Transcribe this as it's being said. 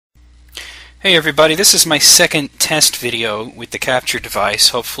Hey everybody, this is my second test video with the capture device.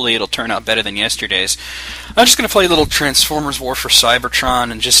 Hopefully it'll turn out better than yesterday's. I'm just going to play a little Transformers War for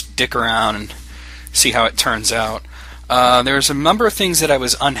Cybertron and just dick around and see how it turns out. There's a number of things that I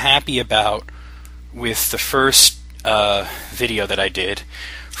was unhappy about with the first video that I did.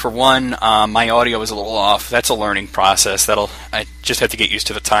 For one, my audio was a little off. That's a learning process. I just have to get used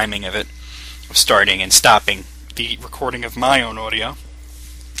to the timing of it, of starting and stopping the recording of my own audio.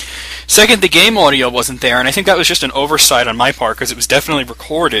 Second, the game audio wasn't there, and I think that was just an oversight on my part because it was definitely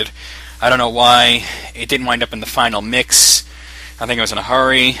recorded. I don't know why it didn't wind up in the final mix. I think I was in a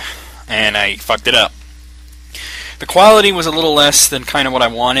hurry, and I fucked it up. The quality was a little less than kind of what I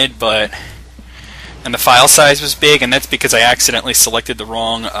wanted, and the file size was big, and that's because I accidentally selected the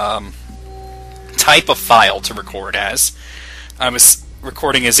wrong type of file to record as. I was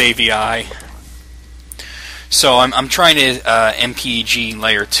recording as AVI. So I'm trying to MPG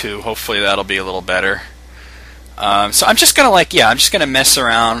layer 2. Hopefully that'll be a little better. So I'm just gonna mess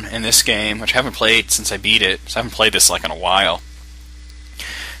around in this game, which I haven't played since I beat it. So I haven't played this like in a while.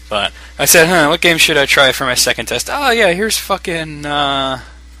 But I said, what game should I try for my second test? Oh yeah, here's fucking. I'll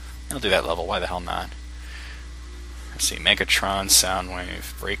do that level. Why the hell not? Let's see, Megatron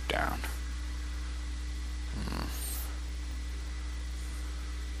Soundwave Breakdown.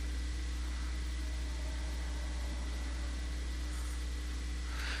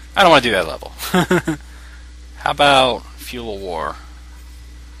 I don't want to do that level. How about Fuel War?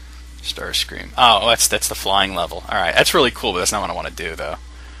 Starscream. Oh, that's the flying level. Alright, that's really cool, but that's not what I want to do, though.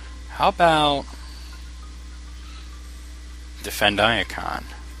 How about Defend Iacon?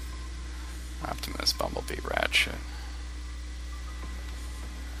 Optimus, Bumblebee, Ratchet.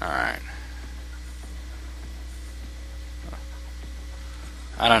 Alright.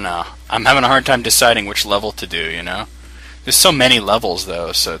 I don't know. I'm having a hard time deciding which level to do, you know? There's so many levels,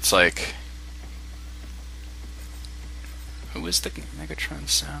 though, so it's like... Who is the Megatron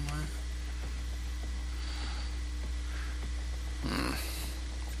Soundwave? I'm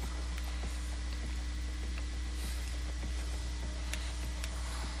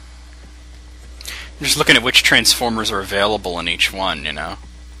just looking at which Transformers are available in each one, you know?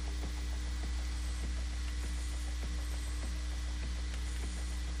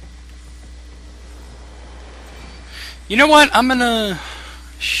 You know what? I'm gonna...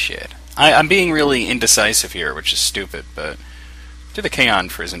 Shit. I'm being really indecisive here, which is stupid, but... Do the Kaon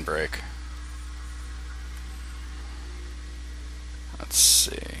Prison Break. Let's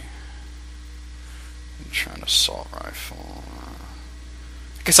see... Neutron Assault Rifle...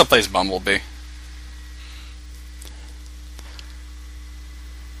 I guess I'll play as Bumblebee.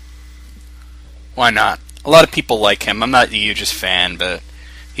 Why not? A lot of people like him. I'm not the hugest fan, but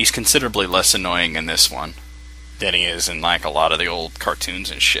he's considerably less annoying in this one than he is in like a lot of the old cartoons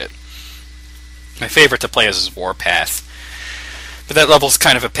and shit. My favorite to play is Warpath. But that level's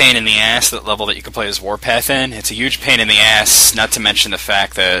kind of a pain in the ass, that level that you can play as Warpath in. It's a huge pain in the ass, not to mention the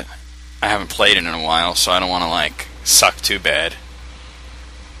fact that I haven't played it in a while, so I don't want to like suck too bad.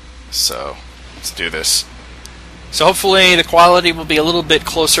 So, let's do this. So hopefully the quality will be a little bit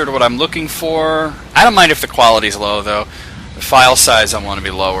closer to what I'm looking for. I don't mind if the quality's low though. The file size I want to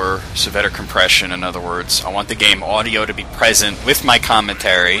be lower, so better compression, in other words. I want the game audio to be present with my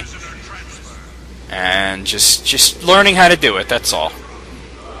commentary. And just learning how to do it, that's all.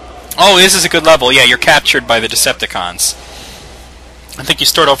 Oh, this is a good level. Yeah, you're captured by the Decepticons. I think you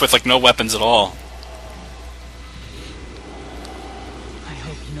start off with like no weapons at all. I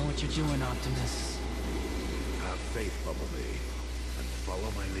hope you know what you're doing, Optimus. Have faith, Bumblebee, and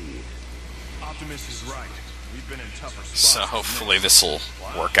follow my lead. Optimus is right. We've been in tougher spots. So hopefully this will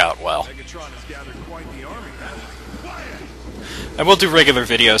work out well. Megatron has gathered quite the army. Quiet. I will do regular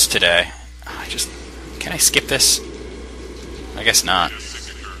videos today. Can I skip this? I guess not.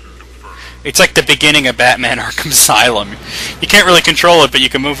 It's like the beginning of Batman Arkham Asylum. You can't really control it, but you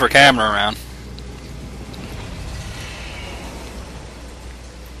can move her camera around.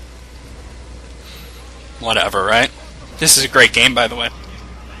 Whatever, right? This is a great game, by the way.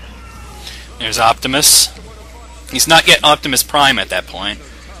 There's Optimus. He's not yet Optimus Prime at that point.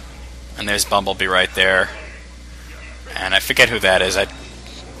 And there's Bumblebee right there. And I forget who that is. I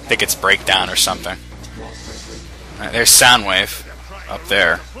think it's Breakdown or something. There's Soundwave up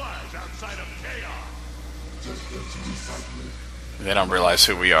there. They don't realize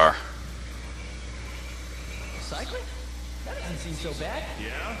who we are. Recycling? That doesn't seem so bad.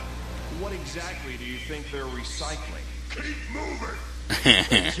 Yeah? What exactly do you think they're recycling? Keep moving!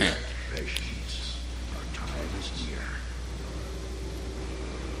 Patience. Our time is near.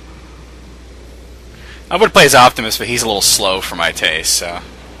 I would play as Optimus, but he's a little slow for my taste, so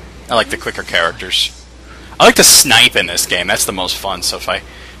I like the quicker characters. I like to snipe in this game. That's the most fun. So if I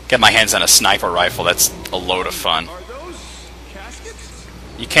get my hands on a sniper rifle, that's a load of fun. Are those caskets?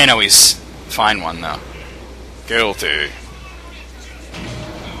 You can't always find one, though. Guilty.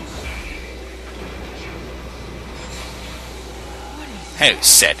 Who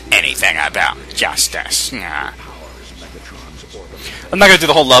said anything about justice? Nah. I'm not going to do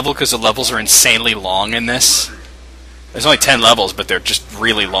the whole level because the levels are insanely long in this. There's only 10 levels, but they're just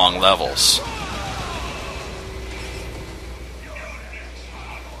really long levels.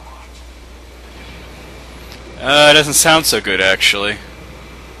 It doesn't sound so good, actually.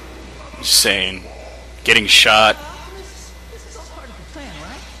 Just saying. Getting shot. This is all part of the plan,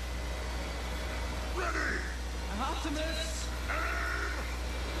 right? Ready! Optimus!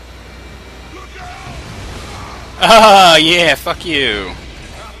 Look out! Ah, yeah, fuck you.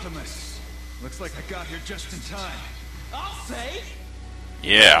 Optimus! Looks like I got here just in time. I'll say!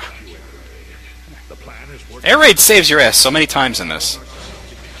 Yeah. The plan is working. Air raid saves your ass so many times in this.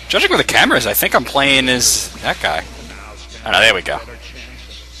 Judging by the cameras, I think I'm playing as that guy. Oh, no, there we go. You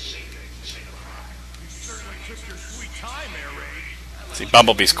certainly took your sweet time, Air Raid. See,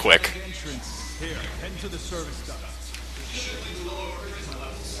 Bumblebee's quick. Entrance. Here, head to the service dock.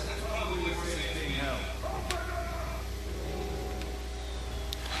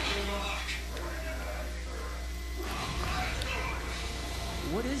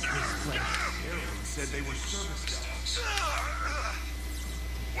 What is this place? Air Raid said they were service docks.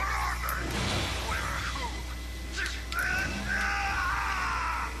 Where are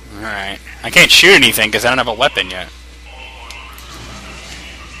they? Alright. I can't shoot anything because I don't have a weapon yet.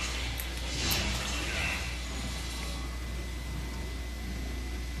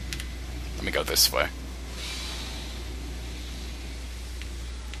 Let me go this way.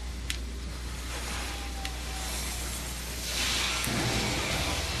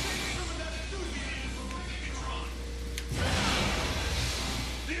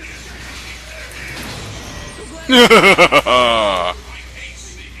 Oh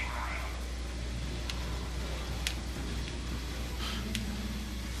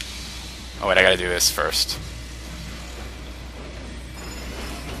wait, I gotta do this first.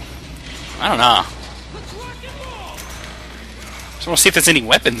 I don't know. Just want to see if there's any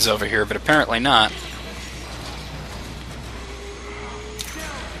weapons over here, but apparently not.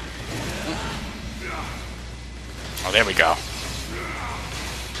 Oh, there we go.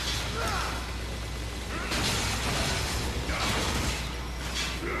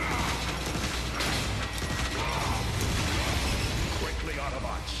 Quickly,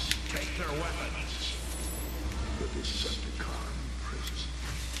 Autobots. Take their weapons. The Decepticon prison.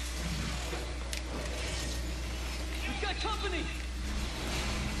 We've got company!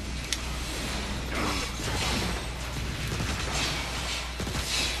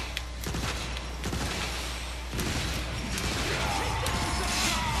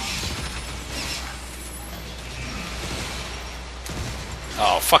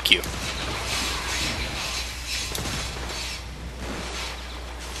 Oh, fuck you.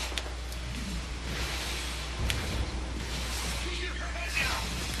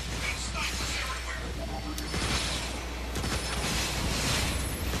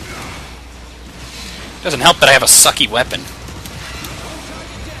 Doesn't help that I have a sucky weapon.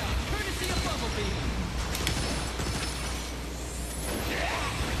 Courtesy of Bumblebee!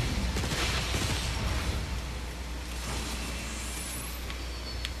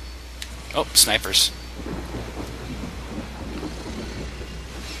 Oh, snipers.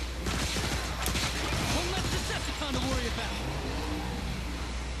 One less Decepticon to worry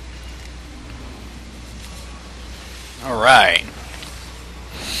about! Alright.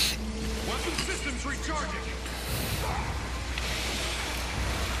 Weapon systems recharging.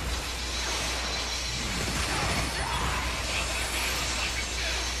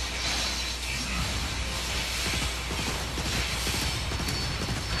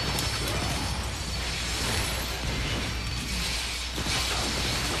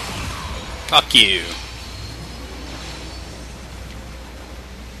 Fuck you.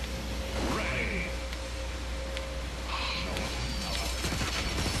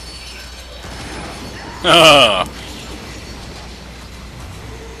 Oh.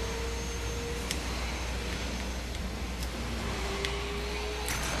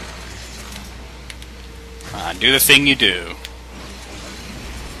 Do the thing you do.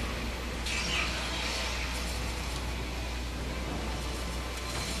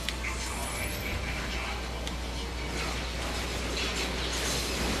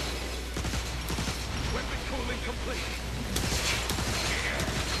 Weapon cooling complete.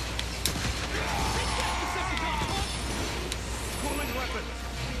 Cooling weapons.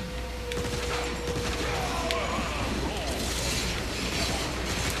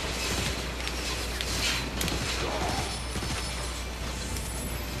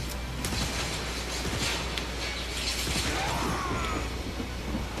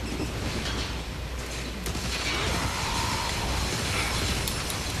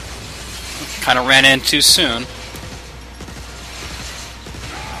 Kind of ran in too soon.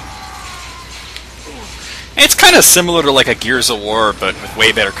 It's kind of similar to like a Gears of War, but with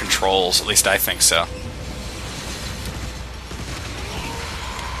way better controls. At least I think so.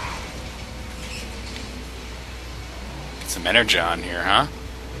 Get some energy on here, huh?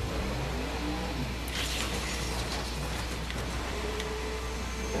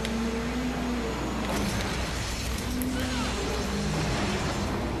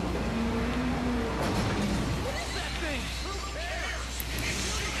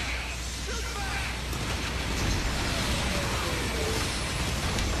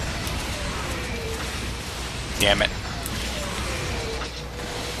 Damn it.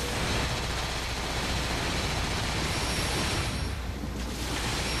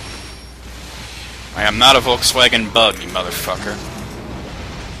 I am not a Volkswagen Bug, you motherfucker.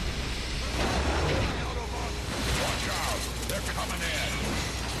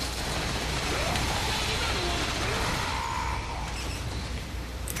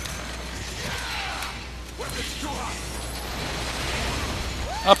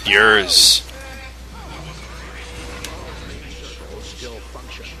 Up yours. Still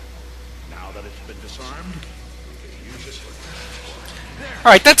function. Now that it's been disarmed, we can use it for...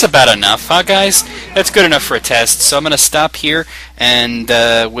 Alright, that's about enough, huh guys? That's good enough for a test, so I'm going to stop here, and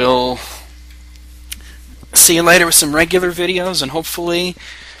we'll see you later with some regular videos, and hopefully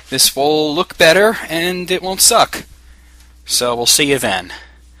this will look better, and it won't suck. So we'll see you then.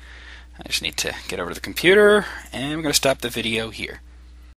 I just need to get over to the computer, and we're going to stop the video here.